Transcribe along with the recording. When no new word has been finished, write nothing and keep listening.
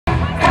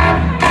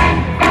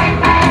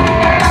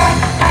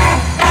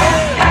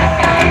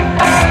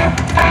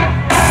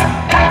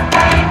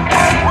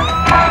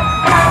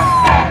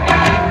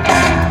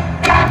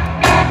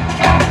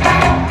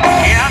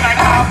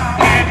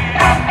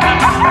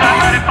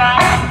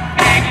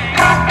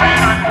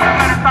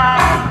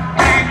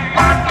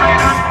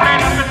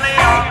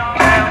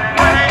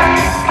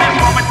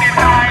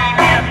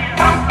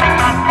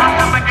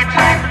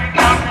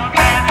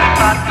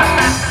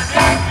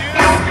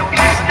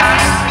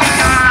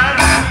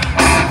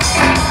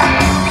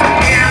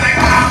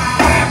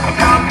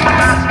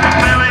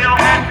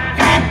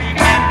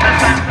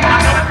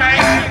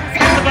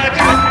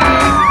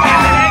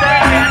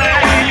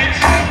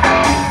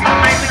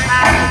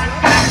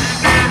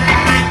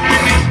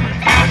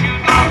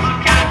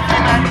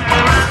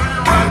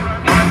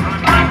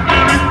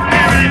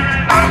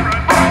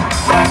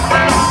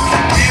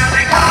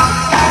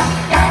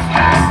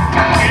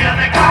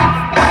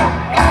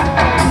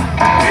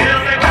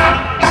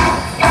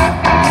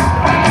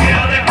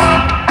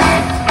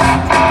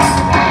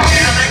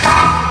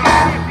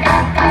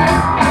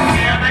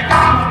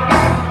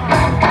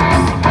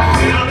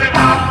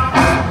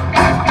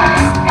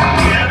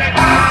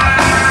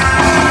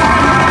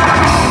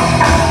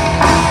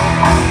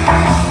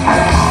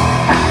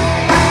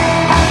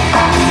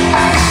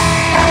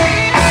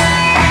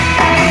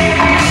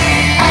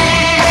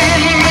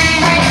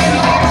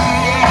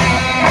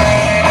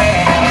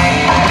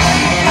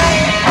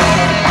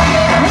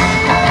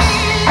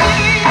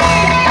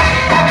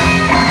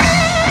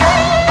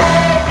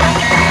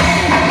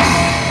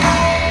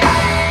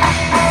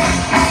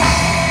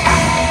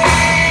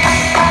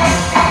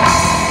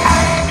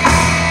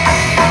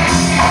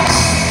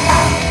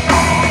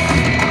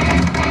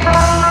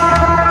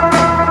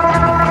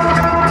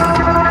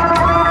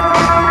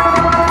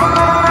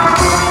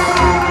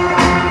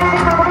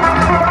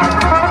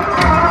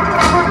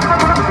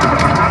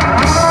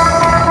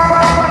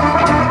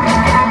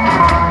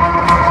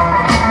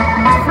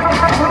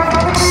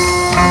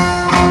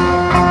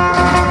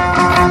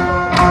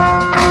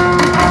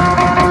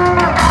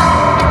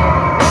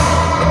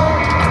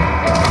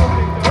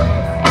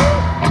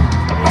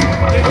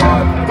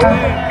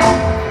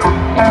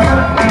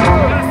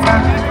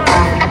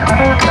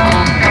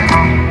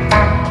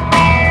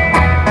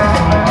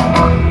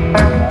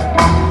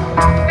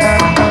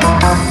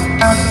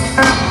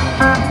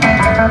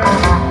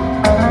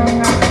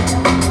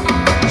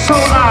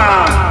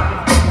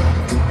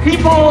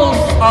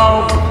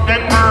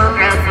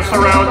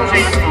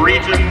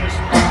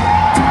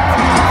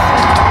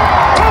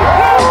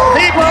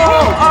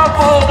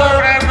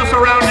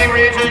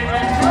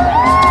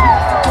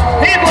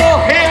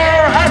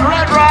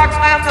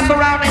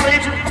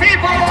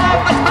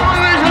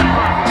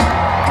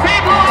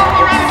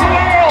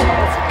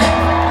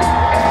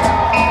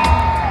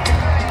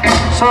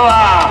So,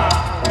 I'm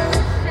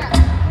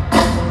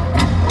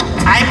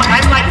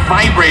like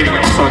vibrating.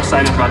 I'm so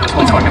excited about this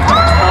whole fucking thing.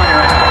 I'm telling you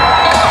right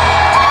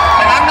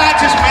now. And I'm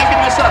not just making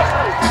this up.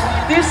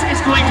 This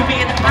is going to be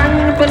an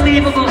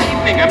unbelievable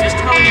evening. I'm just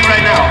telling you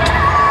right now.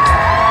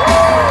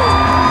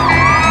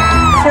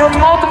 For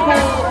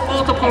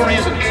multiple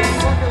reasons.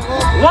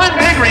 One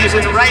big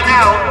reason right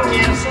now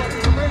is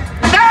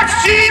that's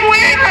Gene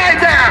Ween right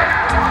there!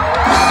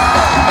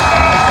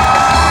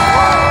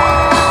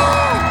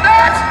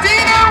 That's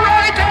Dina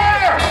right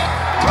there!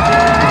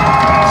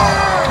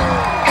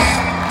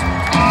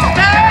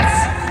 That's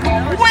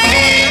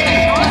Ween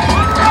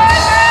right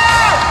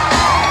there!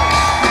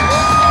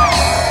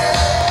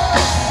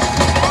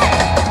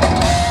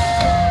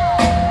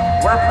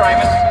 We're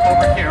Primus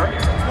over here.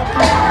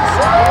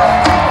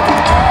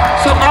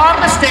 So on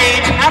the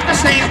stage, at the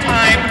same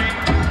time,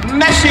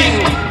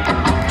 meshing,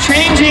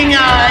 changing,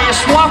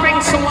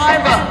 swapping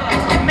saliva,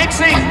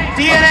 mixing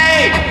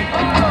DNA,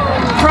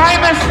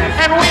 Primus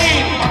and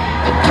Ween,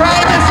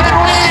 Primus and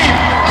Ween,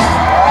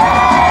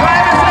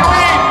 Primus and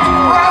Ween,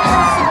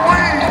 Primus and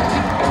Ween,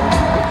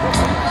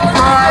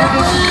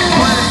 Primus and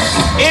Ween.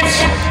 It's,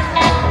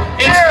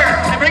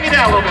 bring it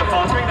down a little bit,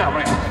 Paul, bring it down,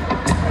 right?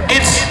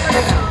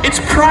 It's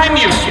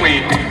Primus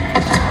Ween.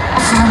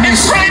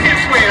 It's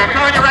Primus Ween, I'm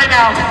telling you right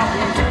now.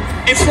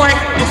 It's like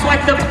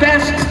the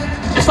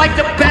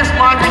best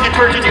laundry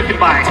detergent you can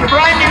buy.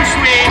 Primus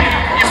Ween,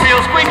 you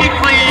feel squeaky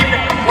clean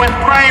with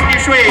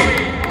Primus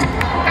Ween.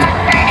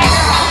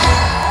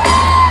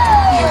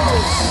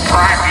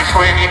 Primus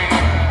Ween.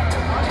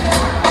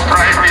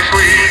 Primus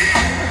Ween.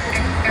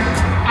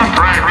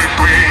 Primus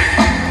Ween.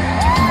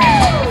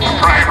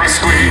 Primus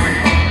Ween.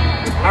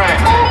 All right,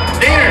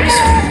 Dieners.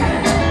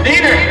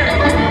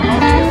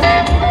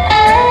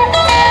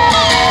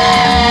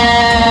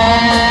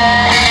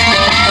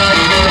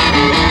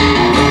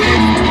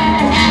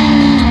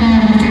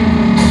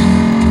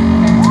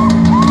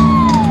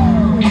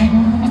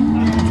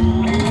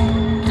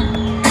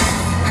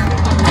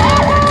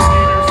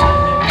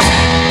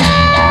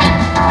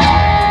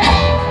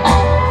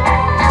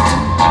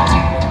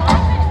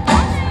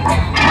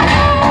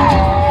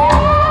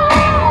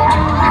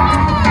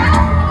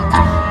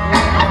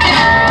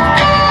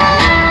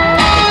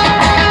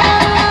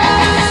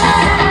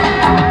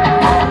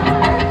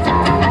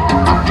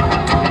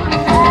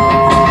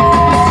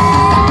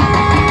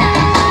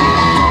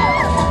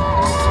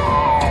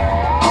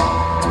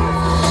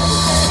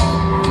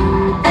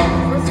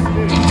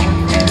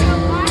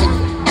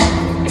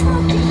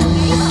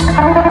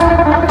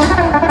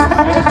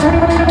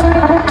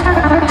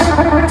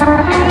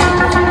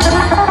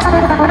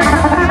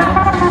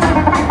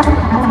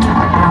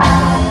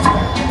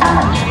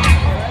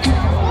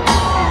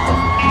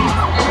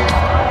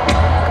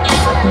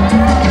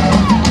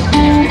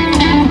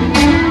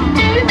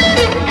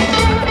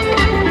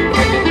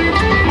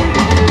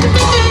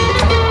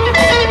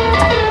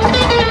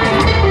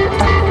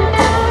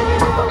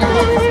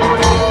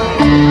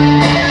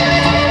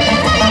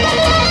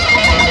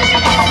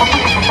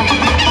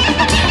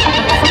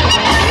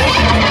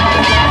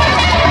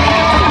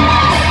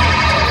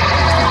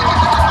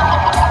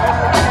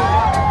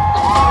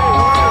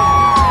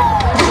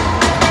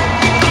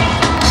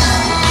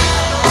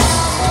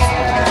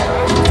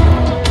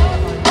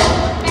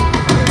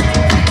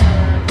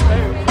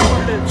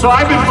 So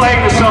I've been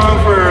playing this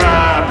song for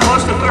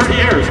close to 30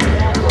 years.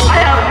 I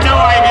have no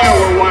idea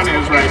where one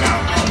is right now.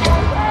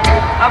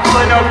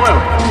 Absolutely no clue.